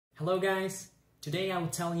Hello guys! Today I will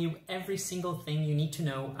tell you every single thing you need to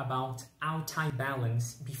know about Altai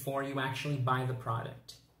Balance before you actually buy the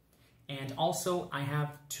product. And also I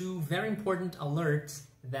have two very important alerts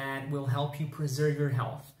that will help you preserve your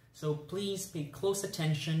health. So please pay close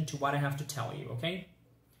attention to what I have to tell you, okay?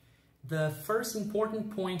 The first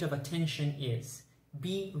important point of attention is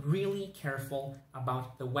be really careful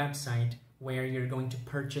about the website where you're going to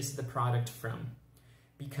purchase the product from.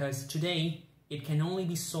 Because today, it can only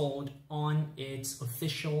be sold on its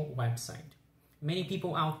official website. Many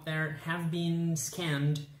people out there have been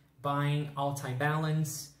scammed buying Altai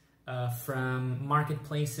Balance from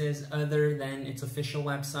marketplaces other than its official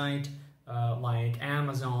website, like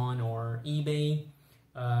Amazon or eBay.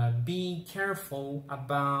 Be careful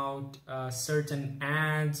about certain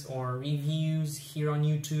ads or reviews here on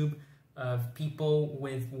YouTube of people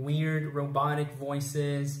with weird robotic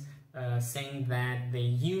voices saying that they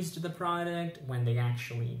used the product when they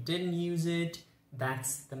actually didn't use it.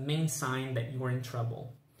 That's the main sign that you are in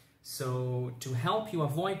trouble. So to help you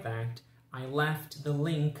avoid that, I left the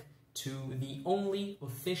link to the only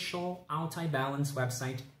official Altai Balance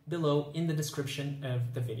website below in the description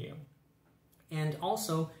of the video. And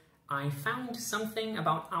also, I found something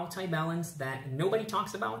about Altai Balance that nobody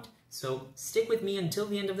talks about, so stick with me until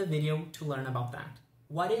the end of the video to learn about that.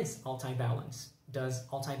 What is Altai Balance? Does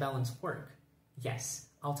Altai Balance work? Yes,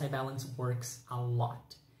 Altai Balance works a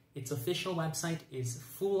lot. Its official website is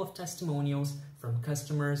full of testimonials from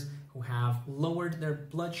customers who have lowered their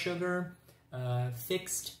blood sugar,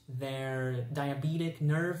 fixed their diabetic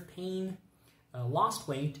nerve pain, lost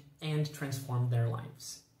weight, and transformed their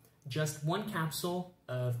lives. Just one capsule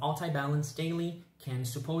of Altai Balance daily can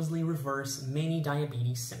supposedly reverse many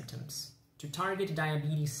diabetes symptoms. To target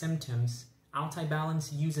diabetes symptoms, Altai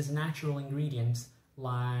Balance uses natural ingredients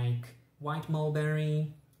like white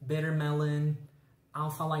mulberry, bitter melon,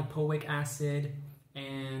 alpha-lipoic acid,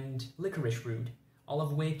 and licorice root, all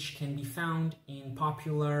of which can be found in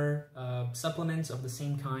popular supplements of the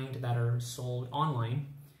same kind that are sold online.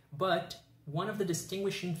 But one of the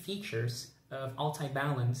distinguishing features of Altai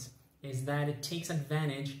Balance is that it takes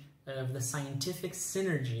advantage of the scientific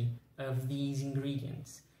synergy of these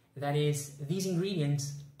ingredients. That is, these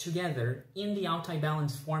ingredients together in the Altai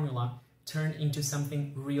Balance formula turn into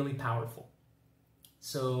something really powerful.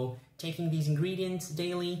 So taking these ingredients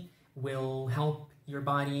daily will help your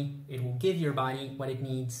body, it will give your body what it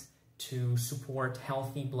needs to support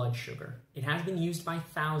healthy blood sugar. It has been used by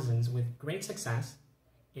thousands with great success.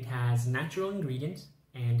 It has natural ingredients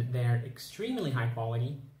and they're extremely high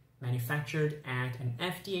quality, manufactured at an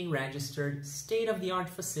FDA-registered state-of-the-art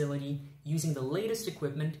facility using the latest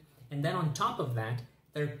equipment, and then on top of that,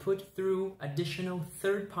 they're put through additional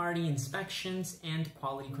third-party inspections and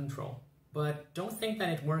quality control. But don't think that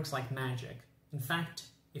it works like magic. In fact,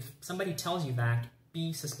 if somebody tells you that,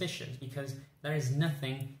 be suspicious, because there is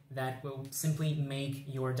nothing that will simply make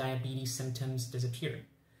your diabetes symptoms disappear.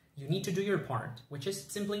 You need to do your part, which is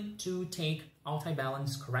simply to take Altai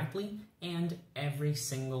Balance correctly and every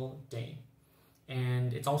single day.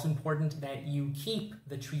 And it's also important that you keep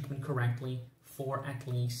the treatment correctly for at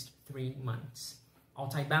least 3 months.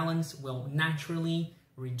 Altai Balance will naturally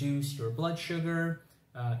reduce your blood sugar,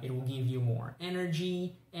 it will give you more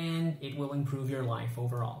energy, and it will improve your life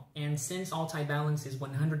overall. And since Altai Balance is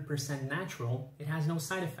 100% natural, it has no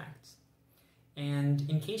side effects. And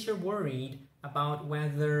in case you're worried about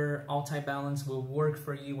whether Altai Balance will work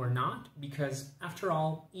for you or not, because after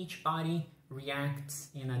all, each body reacts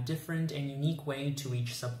in a different and unique way to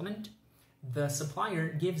each supplement, the supplier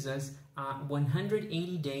gives us a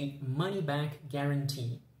 180-day money-back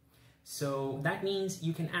guarantee. So that means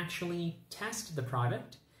you can actually test the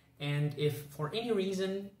product, and if for any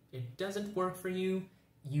reason it doesn't work for you,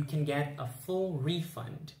 you can get a full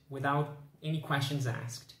refund without any questions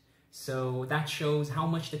asked. So that shows how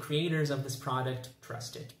much the creators of this product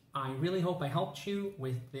trust it. I really hope I helped you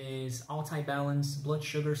with this Altai Balance blood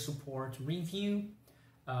sugar support review.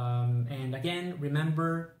 And again,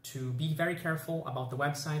 remember to be very careful about the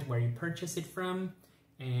website where you purchase it from,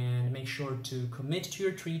 and make sure to commit to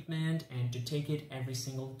your treatment and to take it every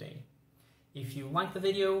single day. If you like the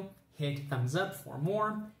video, hit thumbs up for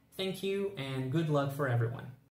more. Thank you and good luck for everyone.